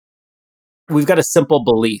we've got a simple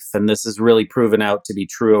belief, and this has really proven out to be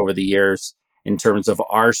true over the years in terms of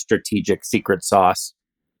our strategic secret sauce.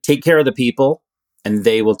 Take care of the people, and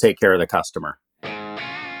they will take care of the customer.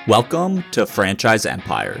 Welcome to Franchise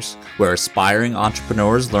Empires, where aspiring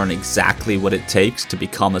entrepreneurs learn exactly what it takes to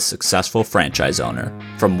become a successful franchise owner,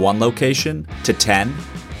 from one location to 10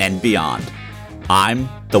 and beyond. I'm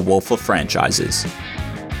the Wolf of Franchises.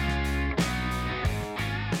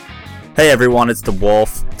 Hey everyone, it's the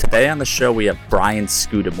Wolf. Today on the show we have Brian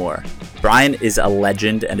Scudamore. Brian is a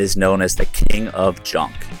legend and is known as the King of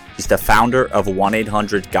Junk. He's the founder of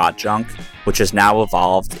 1-800-GOT-JUNK, which has now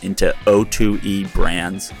evolved into O2E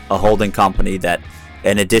Brands, a holding company that,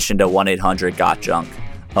 in addition to 1-800-GOT-JUNK,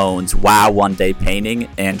 owns Wow One Day Painting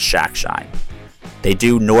and Shack Shine. They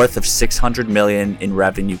do north of $600 million in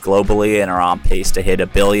revenue globally and are on pace to hit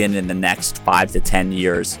 $1 billion in the next 5 to 10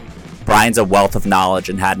 years. Brian's a wealth of knowledge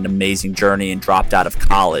and had an amazing journey and dropped out of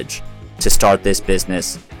college to start this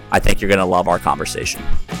business. I think you're going to love our conversation.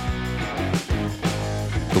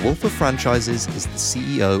 The Wolf of Franchises is the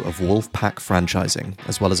CEO of Wolfpack Franchising,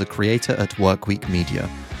 as well as a creator at Workweek Media.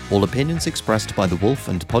 All opinions expressed by the Wolf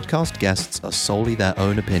and podcast guests are solely their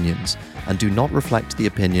own opinions and do not reflect the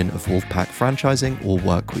opinion of Wolfpack Franchising or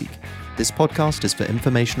Workweek. This podcast is for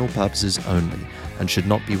informational purposes only and should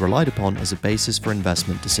not be relied upon as a basis for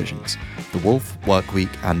investment decisions. The Wolf, Workweek,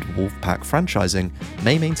 and Wolfpack Franchising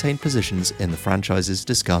may maintain positions in the franchises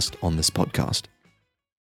discussed on this podcast.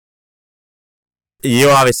 You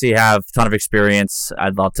obviously have a ton of experience.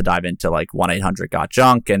 I'd love to dive into like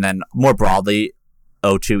 1-800-GOT-JUNK and then more broadly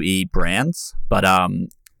O2E Brands. But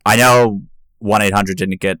I know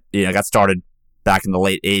 1-800 got started back in the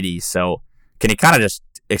late 80s. So can you kind of just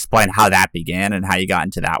explain how that began and how you got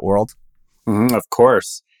into that world? Of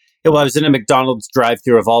course. Yeah, well, I was in a McDonald's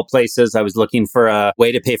drive-thru of all places. I was looking for a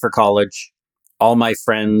way to pay for college. All my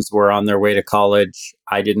friends were on their way to college.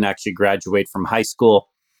 I didn't actually graduate from high school.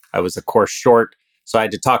 I was a course short. So I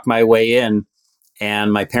had to talk my way in,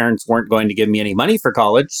 and my parents weren't going to give me any money for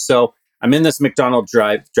college. So I'm in this McDonald's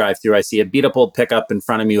drive-thru. I see a beat-up old pickup in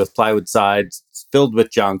front of me with plywood sides. It's filled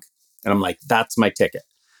with junk. And I'm like, that's my ticket.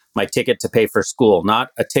 My ticket to pay for school, not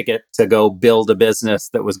a ticket to go build a business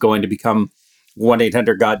that was going to become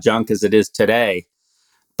 1-800-GOT-JUNK as it is today.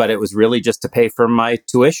 But it was really just to pay for my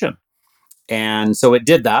tuition. And so it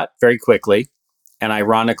did that very quickly. And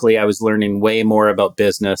ironically, I was learning way more about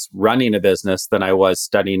business, running a business, than I was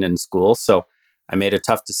studying in school. So I made a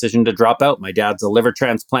tough decision to drop out. My dad's a liver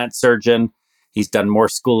transplant surgeon. He's done more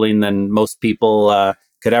schooling than most people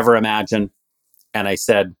could ever imagine. And I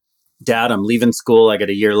said, Dad, I'm leaving school. I got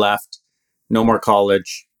a year left. No more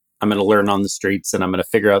college. I'm going to learn on the streets and I'm going to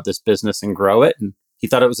figure out this business and grow it. And he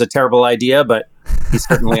thought it was a terrible idea, but he's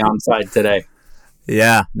certainly on side today.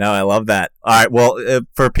 Yeah, no, I love that. All right, well,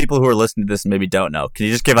 for people who are listening to this and maybe don't know, can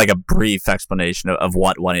you just give like a brief explanation of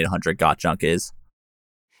what 1-800-GOT-JUNK is?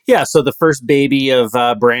 Yeah, so the first baby of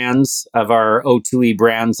brands, of our O2E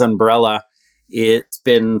Brands umbrella, it's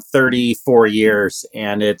been 34 years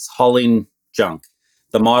and it's hauling junk.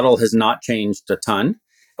 The model has not changed a ton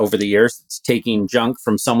over the years. It's taking junk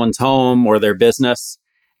from someone's home or their business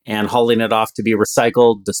and hauling it off to be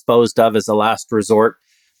recycled, disposed of as a last resort.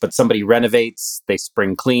 But somebody renovates, they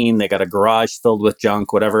spring clean, they got a garage filled with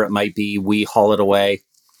junk, whatever it might be, we haul it away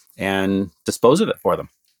and dispose of it for them.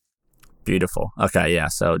 Beautiful. Okay, yeah.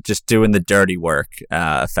 So just doing the dirty work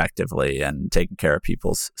effectively and taking care of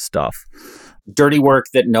people's stuff. Dirty work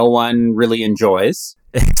that no one really enjoys.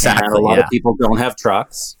 Exactly. And a lot of people don't have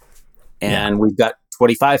trucks. And we've got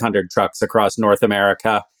 2,500 trucks across North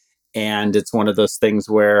America. And it's one of those things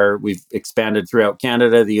where we've expanded throughout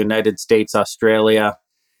Canada, the United States, Australia.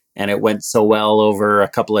 And it went so well over a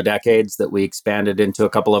couple of decades that we expanded into a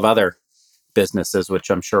couple of other businesses,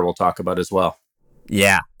 which I'm sure we'll talk about as well.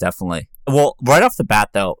 Yeah, definitely. Well, right off the bat,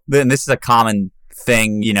 though, and this is a common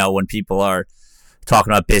thing, when people are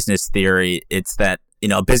talking about business theory, it's that,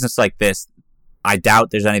 a business like this, I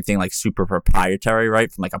doubt there's anything like super proprietary,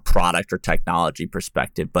 right? From like a product or technology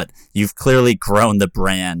perspective, but you've clearly grown the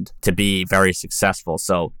brand to be very successful.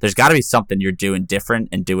 So there's got to be something you're doing different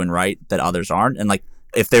and doing right that others aren't. And like,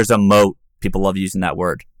 if there's a moat, people love using that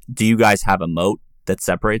word. Do you guys have a moat that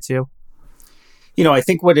separates you? I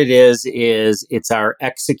think what it is it's our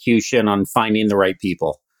execution on finding the right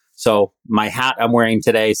people. So my hat I'm wearing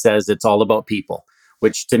today says it's all about people,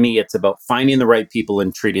 which to me, it's about finding the right people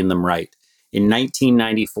and treating them right. In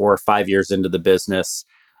 1994, 5 years into the business,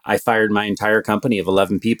 I fired my entire company of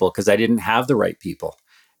 11 people because I didn't have the right people.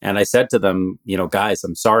 And I said to them, guys,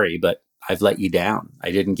 I'm sorry, but I've let you down.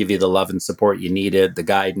 I didn't give you the love and support you needed, the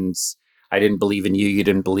guidance. I didn't believe in you. You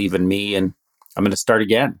didn't believe in me. And I'm going to start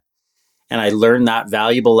again. And I learned that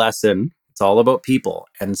valuable lesson. It's all about people.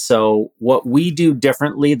 And so what we do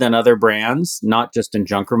differently than other brands, not just in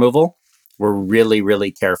junk removal, we're really,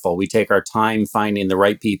 really careful. We take our time finding the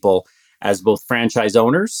right people as both franchise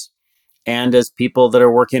owners and as people that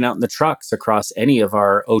are working out in the trucks across any of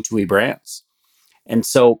our O2E brands. And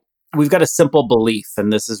so we've got a simple belief,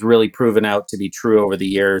 and this has really proven out to be true over the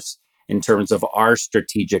years in terms of our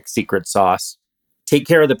strategic secret sauce. Take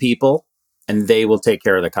care of the people, and they will take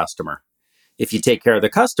care of the customer. If you take care of the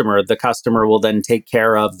customer will then take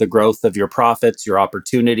care of the growth of your profits, your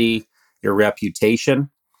opportunity, your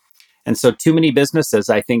reputation. And so too many businesses,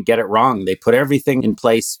 I think, get it wrong. They put everything in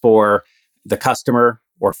place for the customer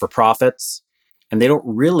or for profits, and they don't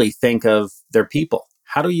really think of their people.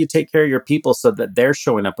 How do you take care of your people so that they're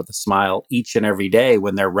showing up with a smile each and every day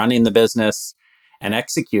when they're running the business and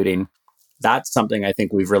executing? That's something I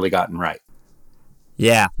think we've really gotten right.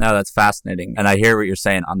 Yeah, no, that's fascinating. And I hear what you're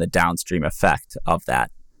saying on the downstream effect of that.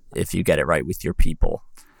 If you get it right with your people,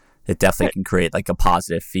 it definitely can create like a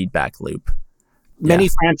positive feedback loop. Many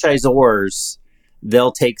franchisors,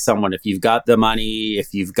 they'll take someone if you've got the money,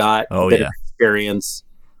 if you've got a bit of experience.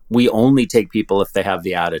 We only take people if they have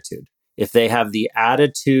the attitude. If they have the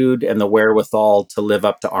attitude and the wherewithal to live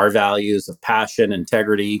up to our values of passion,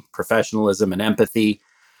 integrity, professionalism, and empathy,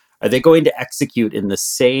 are they going to execute in the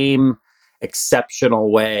same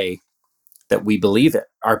exceptional way that we believe it?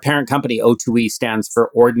 Our parent company, O2E, stands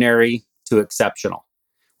for ordinary to exceptional.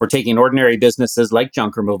 We're taking ordinary businesses like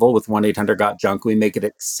junk removal with 1-800-GOT-JUNK. We make it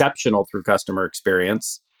exceptional through customer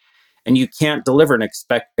experience. And you can't deliver an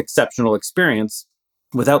exceptional experience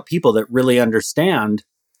without people that really understand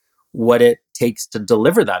what it takes to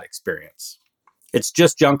deliver that experience. It's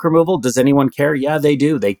just junk removal. Does anyone care? Yeah, they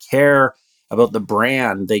do. They care about the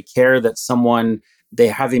brand. They care that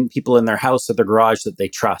they're having people in their house or their garage that they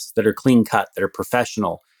trust, that are clean cut, that are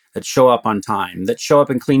professional, that show up on time, that show up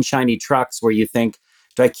in clean, shiny trucks where you think,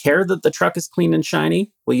 do I care that the truck is clean and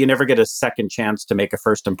shiny? Well, you never get a second chance to make a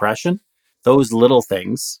first impression. Those little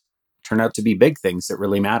things turn out to be big things that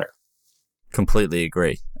really matter. Completely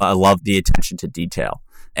agree. I love the attention to detail.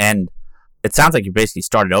 And it sounds like you basically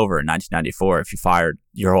started over in 1994 if you fired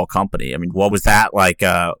your whole company. I mean, what was that like?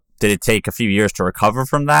 Did it take a few years to recover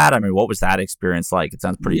from that? I mean, what was that experience like? It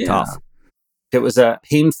sounds pretty tough. It was a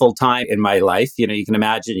painful time in my life. You can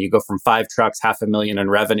imagine you go from 5 trucks, $500,000 in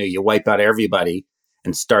revenue, you wipe out everybody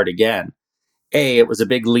and start again. It was a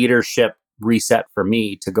big leadership reset for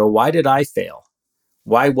me to go, why did I fail?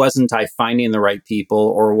 Why wasn't I finding the right people,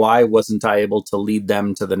 or why wasn't I able to lead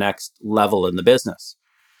them to the next level in the business?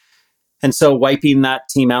 And so wiping that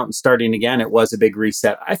team out and starting again, it was a big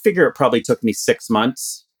reset. I figure it probably took me 6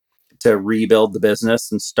 months to rebuild the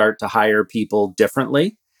business and start to hire people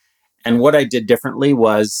differently. And what I did differently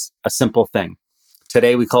was a simple thing.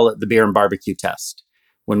 Today, we call it the beer and barbecue test.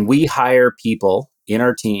 When we hire people in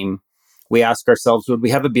our team, we ask ourselves, would we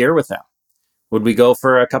have a beer with them? Would we go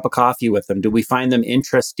for a cup of coffee with them? Do we find them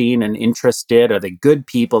interesting and interested? Are they good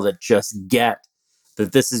people that just get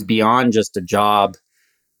that this is beyond just a job?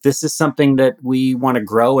 This is something that we want to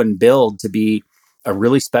grow and build to be a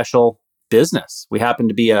really special business. We happen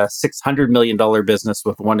to be a $600 million business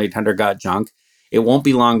with 1-800-GOT-JUNK. It won't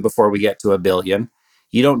be long before we get to $1 billion.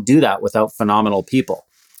 You don't do that without phenomenal people.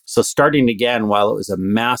 So starting again, while it was a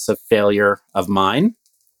massive failure of mine,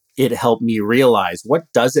 it helped me realize,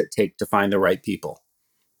 what does it take to find the right people?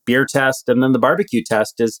 Beer test, and then the barbecue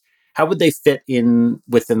test is, how would they fit in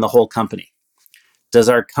within the whole company? Does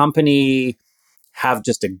our company have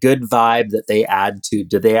just a good vibe that they add to?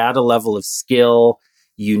 Do they add a level of skill,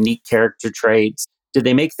 unique character traits? Do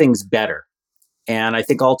they make things better? And I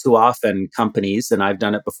think all too often companies, and I've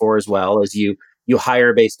done it before as well, is you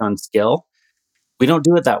hire based on skill. We don't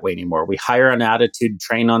do it that way anymore. We hire on attitude,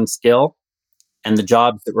 train on skill. And the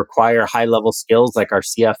jobs that require high level skills, like our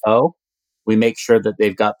CFO, we make sure that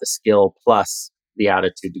they've got the skill plus the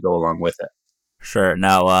attitude to go along with it. Sure.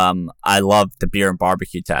 No, I love the beer and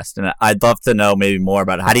barbecue test, and I'd love to know maybe more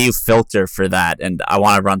about how do you filter for that. And I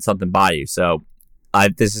want to run something by you. So,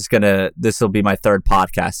 this will be my 3rd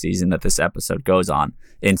podcast season that this episode goes on.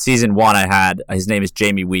 In season 1, his name is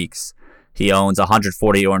Jamie Weeks. He owns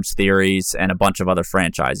 140 Orange Theories and a bunch of other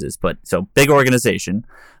franchises. But so big organization,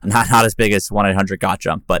 not as big as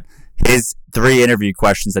 1-800-GOT-JUNK, but his 3 interview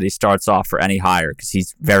questions that he starts off for any hire, because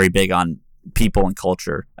he's very big on people and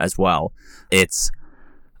culture as well. It's,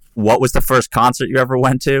 what was the first concert you ever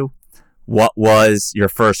went to? What was your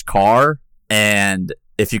first car? And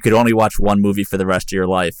if you could only watch one movie for the rest of your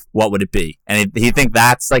life, what would it be? And he think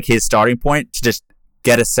that's like his starting point to just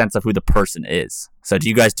get a sense of who the person is. So do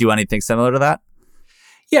you guys do anything similar to that?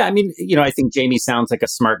 Yeah, I mean, I think Jamie sounds like a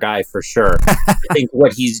smart guy for sure. I think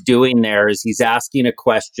what he's doing there is he's asking a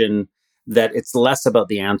question that it's less about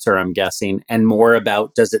the answer, I'm guessing, and more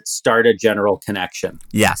about, does it start a general connection?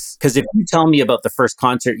 Yes. Because if you tell me about the first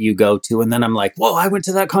concert you go to, and then I'm like, whoa, I went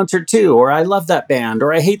to that concert too, or I love that band,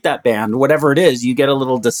 or I hate that band, whatever it is, you get a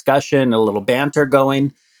little discussion, a little banter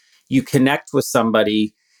going. You connect with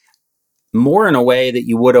somebody more in a way that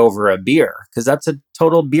you would over a beer, because that's a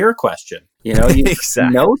total beer question. You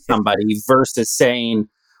Exactly. know somebody versus saying,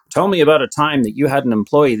 tell me about a time that you had an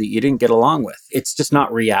employee that you didn't get along with. It's just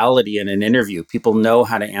not reality in an interview. People know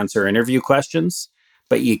how to answer interview questions,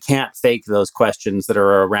 but you can't fake those questions that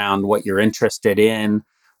are around what you're interested in,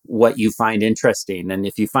 what you find interesting. And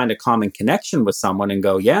if you find a common connection with someone and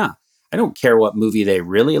go, yeah, I don't care what movie they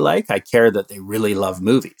really like, I care that they really love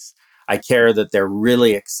movies. I care that they're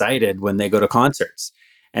really excited when they go to concerts.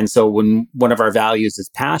 And so when one of our values is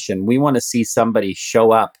passion, we want to see somebody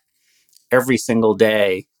show up every single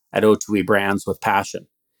day at O2E Brands with passion.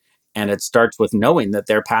 And it starts with knowing that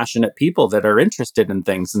they're passionate people that are interested in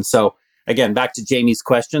things. And so, again, back to Jamie's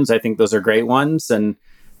questions, I think those are great ones. And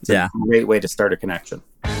it's a great way to start a connection.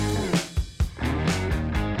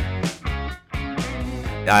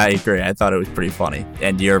 I agree. I thought it was pretty funny.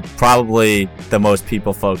 And you're probably the most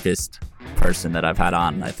people-focused person that I've had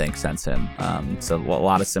on, I think, since him. So a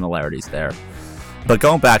lot of similarities there. But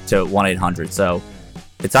going back to 1-800, so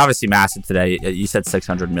it's obviously massive today. You said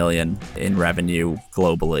 600 million in revenue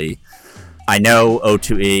globally. I know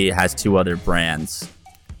O2E has 2 other brands.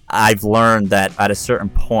 I've learned that at a certain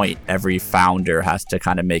point, every founder has to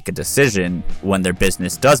kind of make a decision when their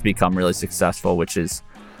business does become really successful, which is,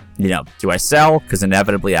 do I sell? Because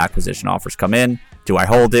inevitably acquisition offers come in. Do I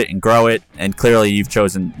hold it and grow it? And clearly you've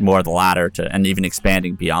chosen more of the latter, and even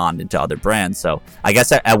expanding beyond into other brands. So I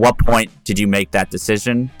guess at what point did you make that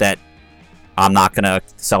decision that I'm not going to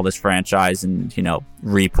sell this franchise and,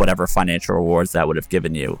 reap whatever financial rewards that would have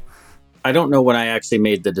given you? I don't know when I actually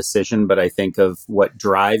made the decision, but I think of what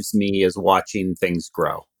drives me is watching things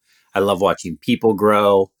grow. I love watching people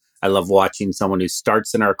grow. I love watching someone who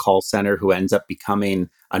starts in our call center who ends up becoming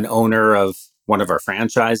an owner of one of our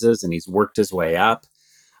franchises, and he's worked his way up.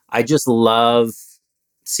 I just love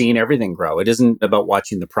seeing everything grow. It isn't about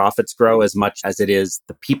watching the profits grow as much as it is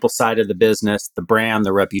the people side of the business, the brand,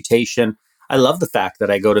 the reputation. I love the fact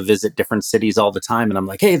that I go to visit different cities all the time and I'm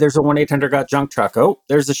like, hey, there's a 1-800-GOT-JUNK truck. Oh,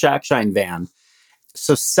 there's a Shack Shine van.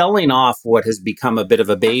 So selling off what has become a bit of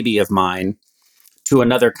a baby of mine to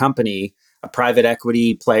another company, a private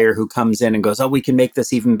equity player who comes in and goes, oh, we can make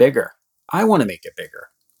this even bigger. I want to make it bigger.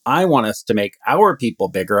 I want us to make our people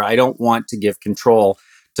bigger. I don't want to give control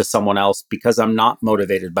to someone else because I'm not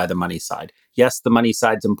motivated by the money side. Yes, the money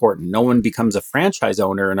side's important. No one becomes a franchise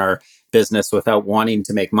owner in our business without wanting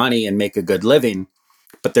to make money and make a good living,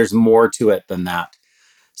 but there's more to it than that.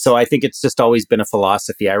 So I think it's just always been a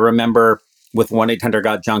philosophy. I remember with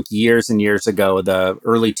 1-800-GOT-JUNK years and years ago, the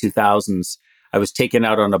early 2000s, I was taken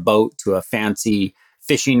out on a boat to a fancy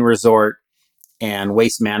fishing resort, and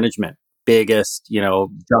Waste Management, biggest,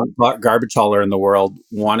 junk garbage hauler in the world,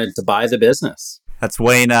 wanted to buy the business. That's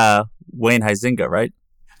Wayne Huizenga, right?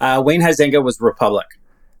 Wayne Huizenga was Republic.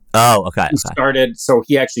 Oh, okay.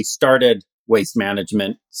 He actually started Waste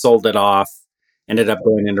Management, sold it off, ended up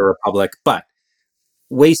going into Republic. But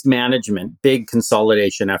Waste Management, big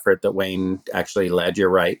consolidation effort that Wayne actually led, you're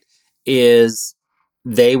right, is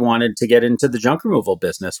they wanted to get into the junk removal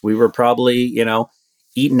business. We were probably,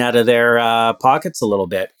 eating out of their pockets a little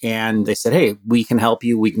bit. And they said, hey, we can help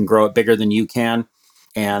you. We can grow it bigger than you can.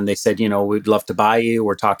 And they said, we'd love to buy you.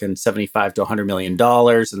 We're talking $75 to $100 million.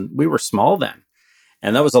 And we were small then.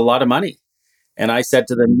 And that was a lot of money. And I said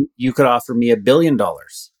to them, you could offer me $1 billion.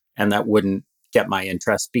 And that wouldn't get my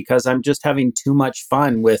interest because I'm just having too much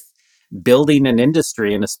fun with building an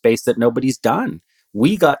industry in a space that nobody's done.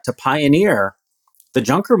 We got to pioneer the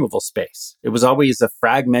junk removal space. It was always a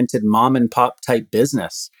fragmented mom and pop type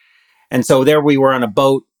business. And so there we were on a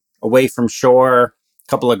boat away from shore, a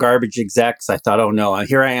couple of garbage execs. I thought, oh no,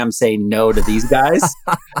 here I am saying no to these guys.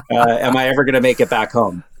 Am I ever going to make it back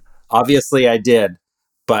home? Obviously I did,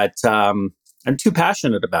 but I'm too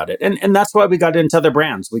passionate about it. And that's why we got into other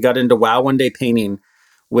brands. We got into Wow One Day Painting,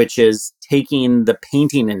 which is taking the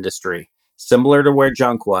painting industry, similar to where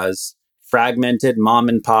junk was, fragmented, mom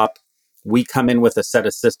and pop. We come in with a set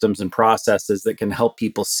of systems and processes that can help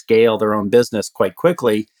people scale their own business quite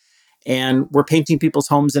quickly. And we're painting people's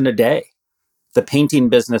homes in a day. The painting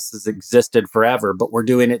business has existed forever, but we're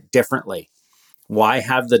doing it differently. Why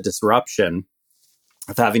have the disruption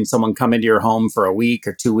of having someone come into your home for a week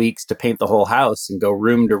or 2 weeks to paint the whole house and go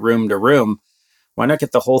room to room to room? Why not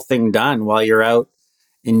get the whole thing done while you're out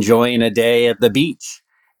enjoying a day at the beach.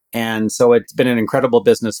 And so it's been an incredible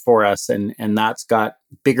business for us. And that's got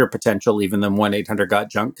bigger potential even than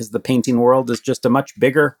 1-800-GOT-JUNK because the painting world is just a much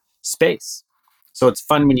bigger space. So it's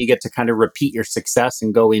fun when you get to kind of repeat your success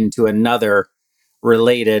and go into another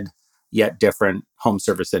related yet different home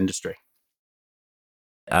service industry.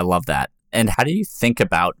 I love that. And how do you think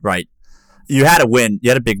about, right? You had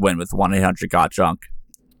a big win with 1-800-GOT-JUNK.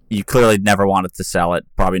 You clearly never wanted to sell it,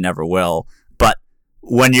 probably never will. But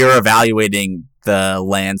when you're evaluating the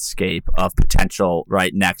landscape of potential,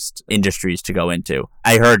 right, next industries to go into,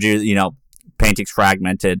 I heard painting's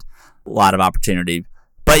fragmented, a lot of opportunity.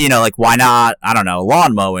 But, like, why not, I don't know,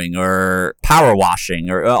 lawn mowing or power washing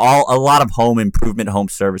or a lot of home improvement, home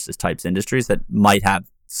services types industries that might have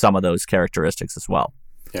some of those characteristics as well.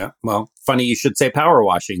 Yeah. Well, funny you should say power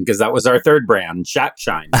washing because that was our third brand, Shack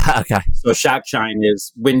Shine. Okay. So Shack Shine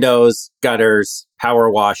is windows, gutters, power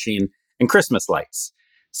washing, and Christmas lights.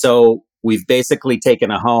 So we've basically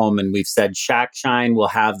taken a home and we've said Shack Shine will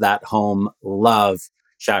have that home love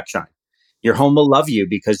Shack Shine. Your home will love you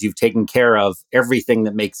because you've taken care of everything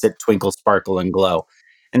that makes it twinkle, sparkle, and glow.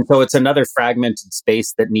 And so it's another fragmented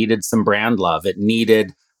space that needed some brand love. It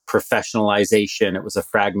needed professionalization. It was a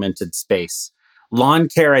fragmented space. Lawn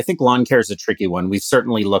care, I think lawn care is a tricky one. We've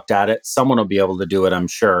certainly looked at it. Someone will be able to do it, I'm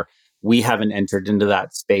sure. We haven't entered into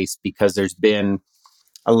that space because there's been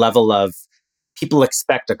a level of people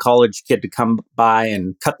expect a college kid to come by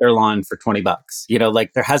and cut their lawn for $20.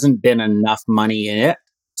 Like there hasn't been enough money in it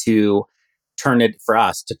to turn it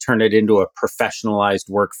into a professionalized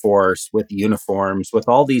workforce with uniforms, with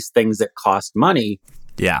all these things that cost money.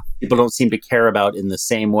 Yeah. People don't seem to care about in the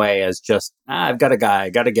same way as just, I've got a guy, I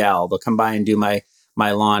got a gal. They'll come by and do my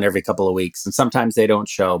lawn every couple of weeks. And sometimes they don't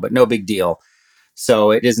show, but no big deal.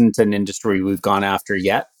 So it isn't an industry we've gone after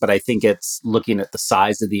yet, but I think it's looking at the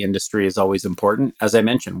size of the industry is always important. As I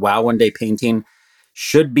mentioned, Wow One Day Painting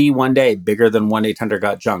should be one day bigger than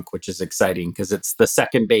 1-800-GOT-JUNK, which is exciting because it's the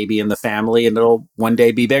second baby in the family and it'll one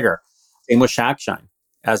day be bigger. Same with Shack Shine.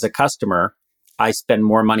 As a customer, I spend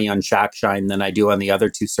more money on Shack Shine than I do on the other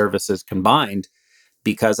two services combined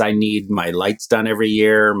because I need my lights done every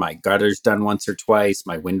year, my gutters done once or twice,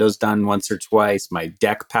 my windows done once or twice, my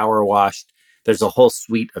deck power washed. There's a whole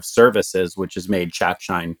suite of services which has made Shack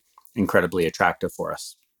Shine incredibly attractive for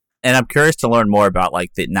us. And I'm curious to learn more about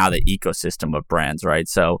the ecosystem of brands, right?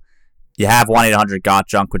 So you have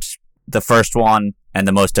 1-800-GOT-JUNK, which is the first one and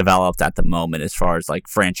the most developed at the moment as far as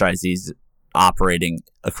franchisees operating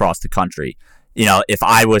across the country. If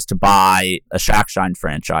I was to buy a Shack Shine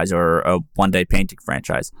franchise or a One Day Painting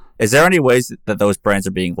franchise, is there any ways that those brands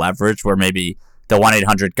are being leveraged where maybe the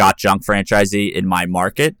 1-800-GOT-JUNK franchisee in my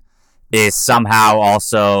market is somehow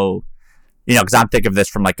also, because I'm thinking of this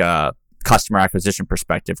from a customer acquisition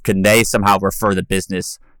perspective, can they somehow refer the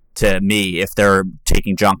business to me if they're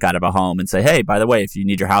taking junk out of a home and say, hey, by the way, if you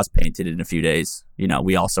need your house painted in a few days,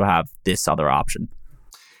 we also have this other option?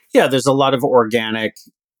 Yeah, there's a lot of organic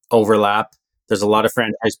overlap. There's a lot of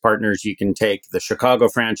franchise partners you can take. The Chicago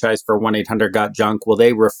franchise for 1-800-GOT-JUNK, will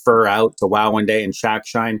they refer out to Wow One Day and Shack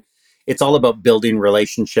Shine? It's all about building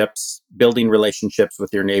relationships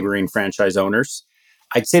with your neighboring franchise owners.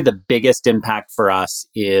 I'd say the biggest impact for us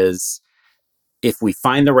is if we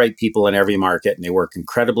find the right people in every market and they work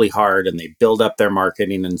incredibly hard and they build up their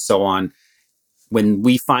marketing and so on. When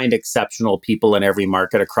we find exceptional people in every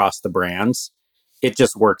market across the brands, it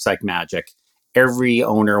just works like magic. Every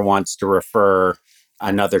owner wants to refer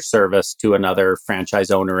another service to another franchise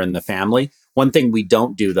owner in the family. One thing we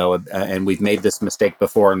don't do, though, and we've made this mistake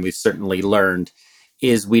before and we've certainly learned,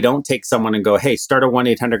 is we don't take someone and go, hey, start a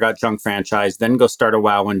 1-800-GOT-JUNK franchise, then go start a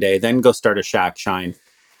Wow One Day, then go start a Shack Shine.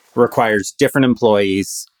 Requires different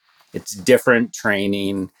employees. It's different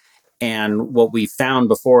training. And what we found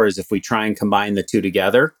before is if we try and combine the two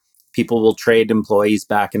together, people will trade employees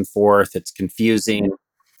back and forth. It's confusing.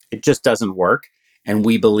 It just doesn't work. And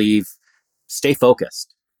we believe stay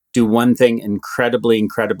focused. Do one thing incredibly,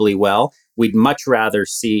 incredibly well. We'd much rather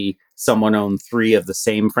see someone own 3 of the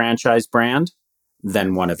same franchise brand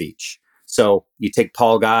than one of each. So you take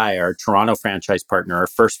Paul Guy, our Toronto franchise partner, our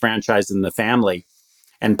first franchise in the family,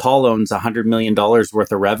 and Paul owns $100 million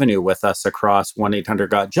worth of revenue with us across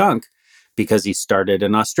 1-800-GOT-JUNK because he started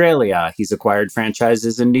in Australia. He's acquired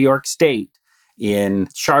franchises in New York State, in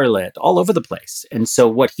Charlotte, all over the place. And so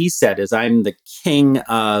what he said is, I'm the king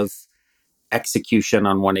of execution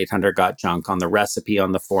on 1-800-GOT-JUNK, on the recipe,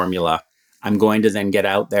 on the formula. I'm going to then get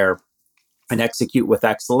out there and execute with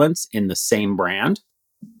excellence in the same brand.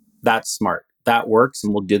 That's smart. That works.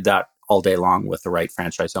 And we'll do that all day long with the right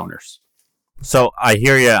franchise owners. So I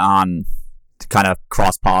hear you on kind of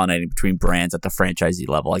cross-pollinating between brands at the franchisee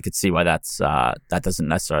level. I could see why that doesn't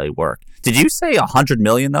necessarily work. Did you say 100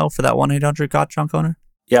 million though for that 1-800 Got Junk owner?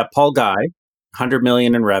 Yeah, Paul Guy, 100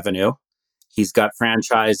 million in revenue. He's got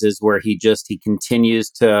franchises where he continues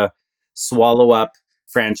to swallow up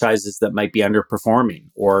franchises that might be underperforming,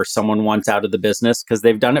 or someone wants out of the business because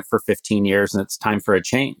they've done it for 15 years and it's time for a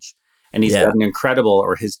change. And he's got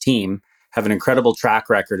his team have an incredible track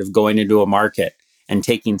record of going into a market and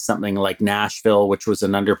taking something like Nashville, which was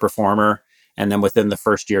an underperformer, and then within the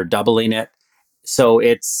first year doubling it. So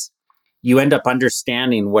you end up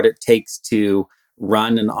understanding what it takes to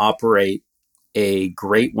run and operate a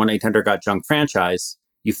great 1-800 Got Junk franchise.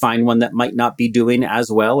 You find one that might not be doing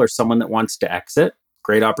as well, or someone that wants to exit.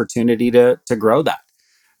 Great opportunity to grow that.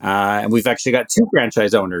 And we've actually got 2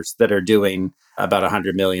 franchise owners that are doing about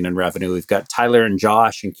 100 million in revenue. We've got Tyler and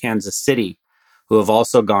Josh in Kansas City, who have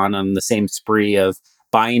also gone on the same spree of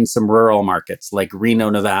buying some rural markets like Reno,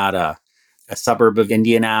 Nevada, a suburb of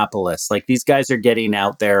Indianapolis. Like, these guys are getting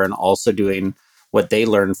out there and also doing what they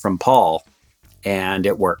learned from Paul, and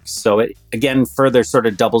it works. So it, again, further sort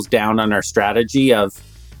of doubles down on our strategy of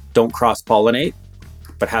don't cross-pollinate,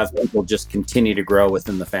 but have people just continue to grow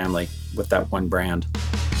within the family with that one brand.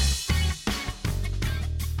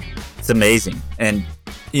 It's amazing. And,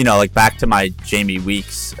 like back to my Jamie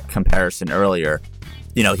Weeks comparison earlier,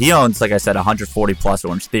 he owns, like I said, 140 plus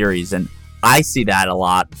Orange Theories. And I see that a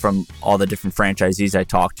lot from all the different franchisees I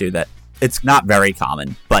talk to, that it's not very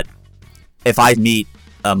common. But if I meet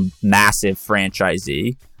a massive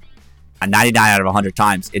franchisee, 99 out of 100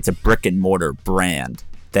 times, it's a brick and mortar brand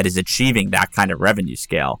that is achieving that kind of revenue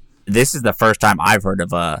scale. This is the first time I've heard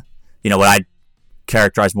of what I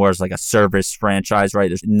characterize more as like a service franchise, right?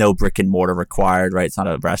 There's no brick and mortar required, right? It's not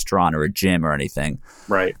a restaurant or a gym or anything.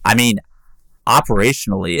 Right. I mean,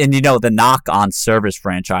 operationally, and the knock on service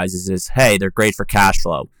franchises is, hey, they're great for cash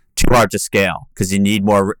flow. Too hard to scale because you need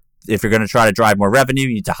more. If you're going to try to drive more revenue,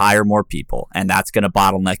 you need to hire more people, and that's going to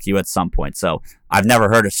bottleneck you at some point. So I've never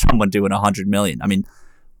heard of someone doing 100 million. I mean,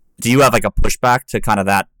 do you have like a pushback to kind of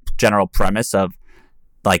that general premise of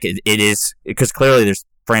like it is, because clearly there's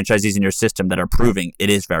franchisees in your system that are proving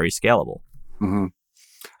it is very scalable? Mm-hmm.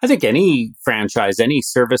 I think any franchise, any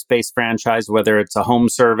service-based franchise, whether it's a home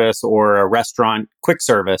service or a restaurant quick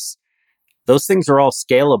service, those things are all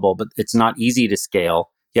scalable, but it's not easy to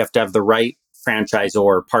scale. You have to have the right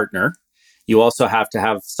franchisor partner. You also have to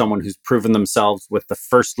have someone who's proven themselves with the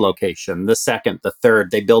first location, the second, the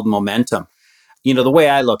third. They build momentum. The way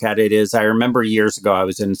I look at it is, I remember years ago, I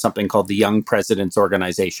was in something called the Young Presidents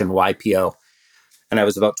Organization, YPO. And I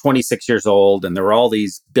was about 26 years old, and there were all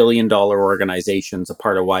these billion-dollar organizations a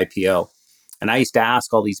part of YPO. And I used to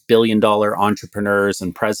ask all these billion-dollar entrepreneurs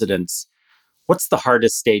and presidents, what's the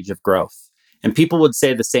hardest stage of growth? And people would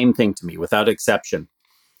say the same thing to me without exception.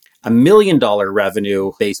 $1 million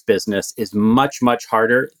revenue-based business is much, much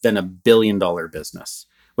harder than a billion-dollar business,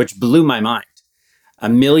 which blew my mind.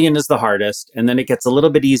 1 million is the hardest, and then it gets a little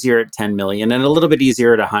bit easier at 10 million, and a little bit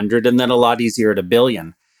easier at 100, and then a lot easier at a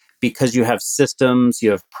billion, because you have systems,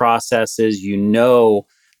 you have processes, the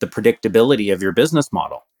predictability of your business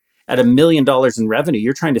model. At $1 million in revenue,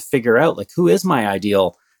 you're trying to figure out, like, who is my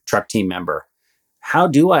ideal truck team member? How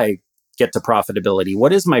do I get to profitability?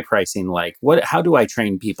 What is my pricing like? How do I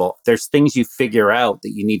train people? There's things you figure out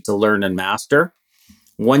that you need to learn and master.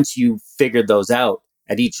 Once you've figured those out,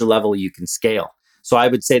 at each level, you can scale. So I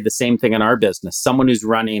would say the same thing in our business. Someone who's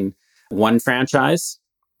running one franchise,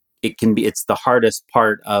 it's the hardest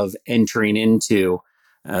part of entering into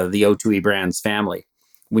the O2E Brands family.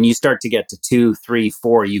 When you start to get to 2, 3,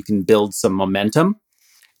 4, you can build some momentum,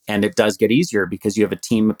 and it does get easier because you have a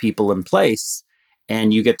team of people in place,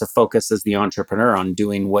 and you get to focus as the entrepreneur on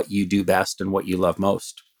doing what you do best and what you love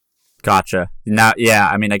most. Gotcha. Now, yeah,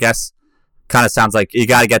 I mean, I guess kind of sounds like you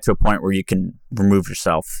got to get to a point where you can remove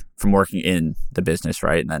yourself from working in the business,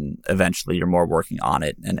 right? And then eventually you're more working on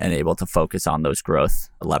it and able to focus on those growth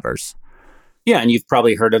levers. Yeah, and you've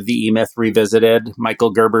probably heard of the E-Myth Revisited,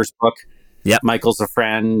 Michael Gerber's book. Yep. Michael's a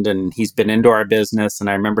friend, and he's been into our business. And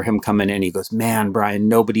I remember him coming in. He goes, man, Brian,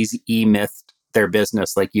 nobody's E-Mythed their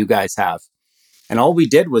business like you guys have. And all we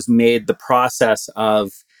did was made the process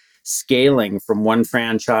of scaling from one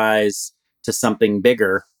franchise to something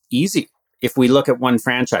bigger easy. If we look at one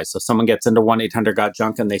franchise, so someone gets into 1-800 Got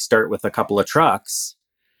Junk and they start with a couple of trucks,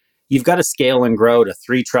 you've got to scale and grow to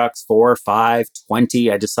 3 trucks, 4, 5,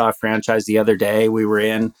 20. I just saw a franchise the other day we were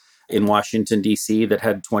in Washington, D.C. that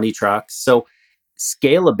had 20 trucks. So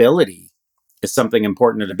scalability is something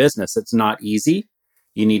important in a business. It's not easy.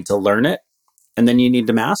 You need to learn it, and then you need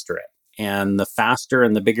to master it. And the faster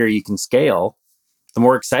and the bigger you can scale, the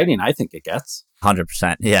more exciting I think it gets.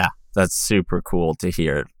 100%. Yeah. That's super cool to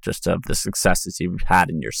hear just of the successes you've had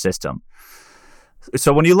in your system.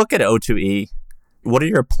 So when you look at O2E, what are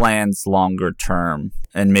your plans longer term?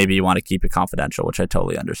 And maybe you want to keep it confidential, which I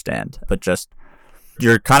totally understand. But just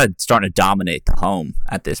you're kind of starting to dominate the home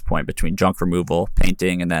at this point between junk removal,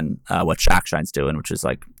 painting, and then what Shackshine's doing, which is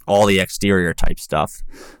like all the exterior type stuff.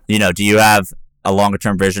 Do you have a longer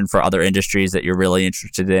term vision for other industries that you're really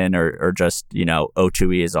interested in, or just,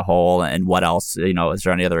 O2E as a whole? And what else, is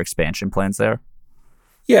there any other expansion plans there?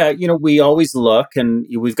 Yeah, we always look and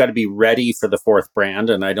we've got to be ready for the fourth brand.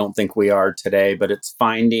 And I don't think we are today, but it's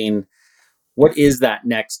finding what is that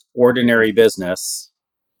next ordinary business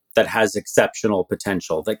that has exceptional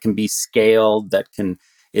potential, that can be scaled,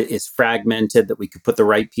 is fragmented, that we could put the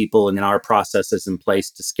right people and our processes in place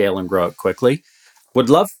to scale and grow it quickly. Would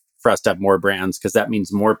love for us to have more brands because that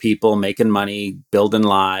means more people making money, building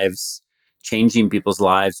lives, changing people's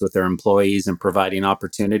lives with their employees and providing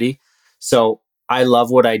opportunity. So I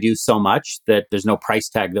love what I do so much that there's no price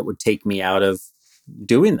tag that would take me out of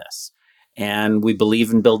doing this. And we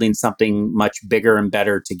believe in building something much bigger and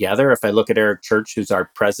better together. If I look at Eric Church, who's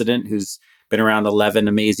our president, who's been around 11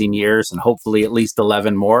 amazing years and hopefully at least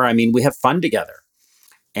 11 more, I mean, we have fun together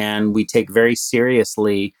and we take very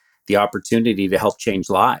seriously the opportunity to help change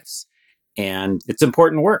lives. And it's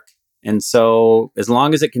important work. And so as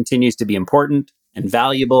long as it continues to be important and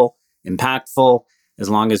valuable, impactful, as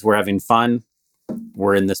long as we're having fun,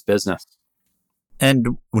 we're in this business.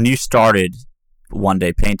 And when you started One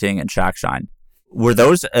Day Painting and Shackshine, were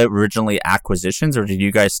those originally acquisitions, or did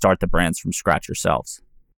you guys start the brands from scratch yourselves?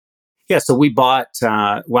 Yeah, so we bought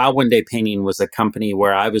Wow One Day Painting was a company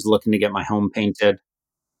where I was looking to get my home painted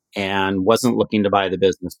and wasn't looking to buy the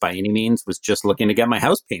business by any means, was just looking to get my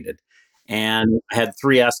house painted. And I had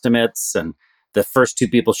 3 estimates, and the first 2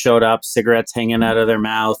 people showed up, cigarettes hanging out of their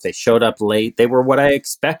mouth. They showed up late. They were what I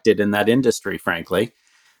expected in that industry, frankly.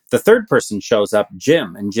 The third person shows up,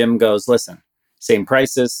 Jim, and Jim goes, listen, same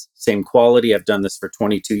prices, same quality. I've done this for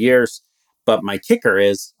 22 years. But my kicker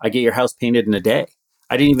is I get your house painted in a day.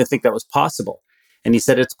 I didn't even think that was possible. And he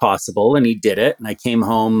said it's possible, and he did it. And I came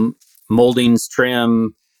home, moldings,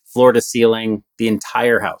 trim, floor to ceiling, the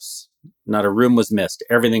entire house. Not a room was missed.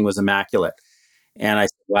 Everything was immaculate. And I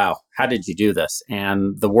said, wow, how did you do this?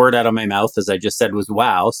 And the word out of my mouth, as I just said, was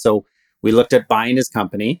wow. So we looked at buying his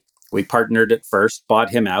company. We partnered at first, bought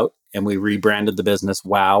him out, and we rebranded the business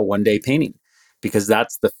Wow One Day Painting, because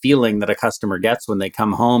that's the feeling that a customer gets when they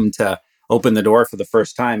come home to open the door for the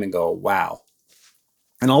first time and go, wow.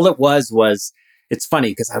 And all it was, it's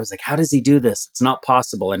funny because I was like, how does he do this? It's not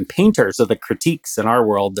possible. And painters are the critiques in our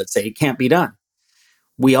world that say it can't be done.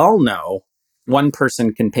 We all know one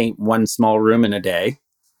person can paint one small room in a day.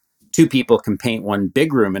 2 people can paint one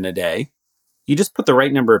big room in a day. You just put the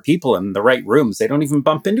right number of people in the right rooms. They don't even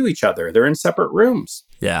bump into each other. They're in separate rooms.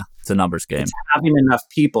 Yeah, it's a numbers game. It's having enough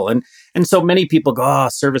people. And so many people go, oh,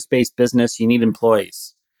 service-based business, you need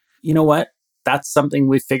employees. You know what? That's something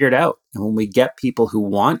we figured out. And when we get people who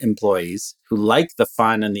want employees, who like the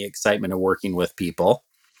fun and the excitement of working with people,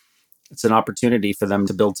 it's an opportunity for them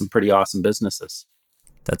to build some pretty awesome businesses.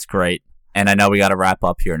 That's great. And I know we got to wrap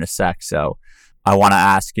up here in a sec. So I want to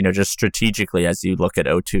ask, just strategically, as you look at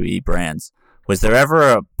O2E brands, was there ever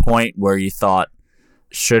a point where you thought,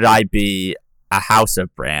 should I be a house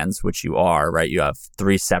of brands, which you are, right? You have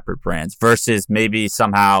 3 separate brands versus maybe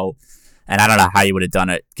somehow, and I don't know how you would have done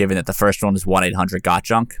it, given that the first one is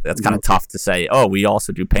 1-800-GOT-JUNK. That's kind of tough to say, oh, we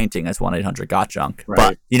also do painting as 1-800-GOT-JUNK.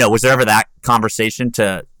 Right. But, was there ever that conversation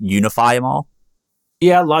to unify them all?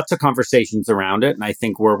 Yeah, lots of conversations around it. And I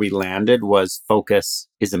think where we landed was focus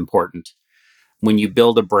is important. When you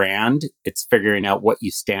build a brand, it's figuring out what you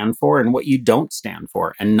stand for and what you don't stand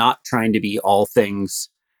for and not trying to be all things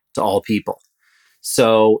to all people.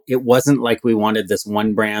 So it wasn't like we wanted this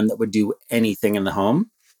one brand that would do anything in the home.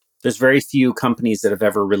 There's very few companies that have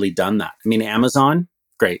ever really done that. I mean, Amazon,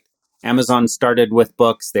 great. Amazon started with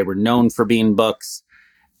books. They were known for being books.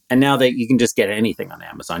 And now that you can just get anything on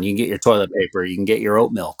Amazon. You can get your toilet paper, you can get your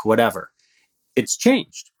oat milk, whatever. It's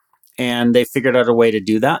changed. And they figured out a way to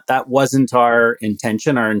do that. That wasn't our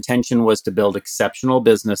intention. Our intention was to build exceptional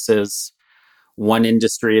businesses, one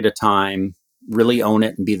industry at a time, really own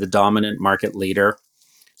it and be the dominant market leader.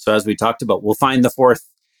 So as we talked about, we'll find the 4th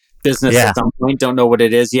business at some point. Don't know what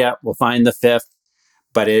it is yet. We'll find the 5th.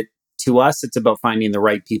 But to us, it's about finding the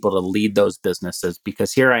right people to lead those businesses.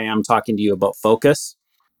 Because here I am talking to you about focus.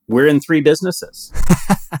 We're in 3 businesses.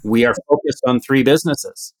 We are focused on 3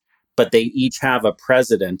 businesses. But they each have a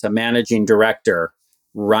president, a managing director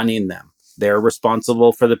running them. They're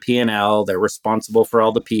responsible for the P&L. They're responsible for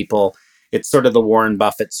all the people. It's sort of the Warren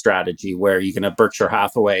Buffett strategy where you can have Berkshire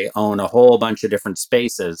Hathaway own a whole bunch of different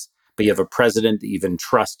spaces, but you have a president that you've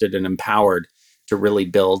entrusted and empowered to really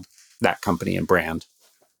build that company and brand.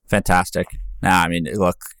 Fantastic. Nah, I mean,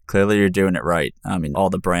 look, clearly you're doing it right. I mean, all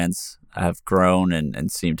the brands have grown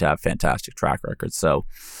and seem to have fantastic track records. So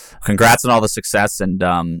congrats on all the success. And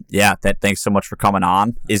thanks so much for coming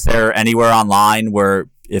on. Is there anywhere online where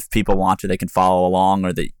if people want to, they can follow along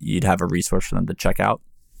or that you'd have a resource for them to check out?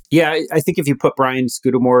 Yeah, I think if you put Brian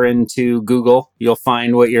Scudamore into Google, you'll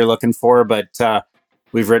find what you're looking for. But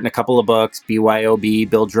we've written a couple of books, BYOB,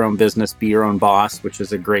 Build Your Own Business, Be Your Own Boss, which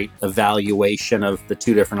is a great evaluation of the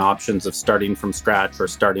two different options of starting from scratch or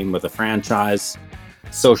starting with a franchise.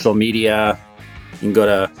 Social media, you can go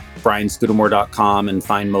to brianscudamore.com and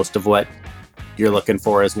find most of what you're looking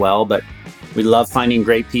for as well. But we love finding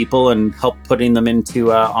great people and help putting them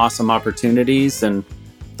into awesome opportunities. And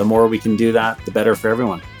the more we can do that, the better for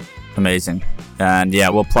everyone. Amazing. And yeah,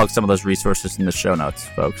 we'll plug some of those resources in the show notes,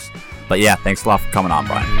 folks. But yeah, thanks a lot for coming on,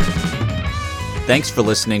 Brian. Thanks for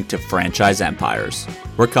listening to Franchise Empires.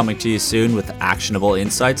 We're coming to you soon with actionable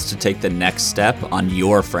insights to take the next step on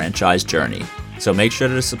your franchise journey. So make sure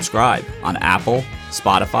to subscribe on Apple,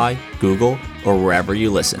 Spotify, Google, or wherever you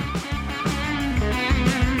listen.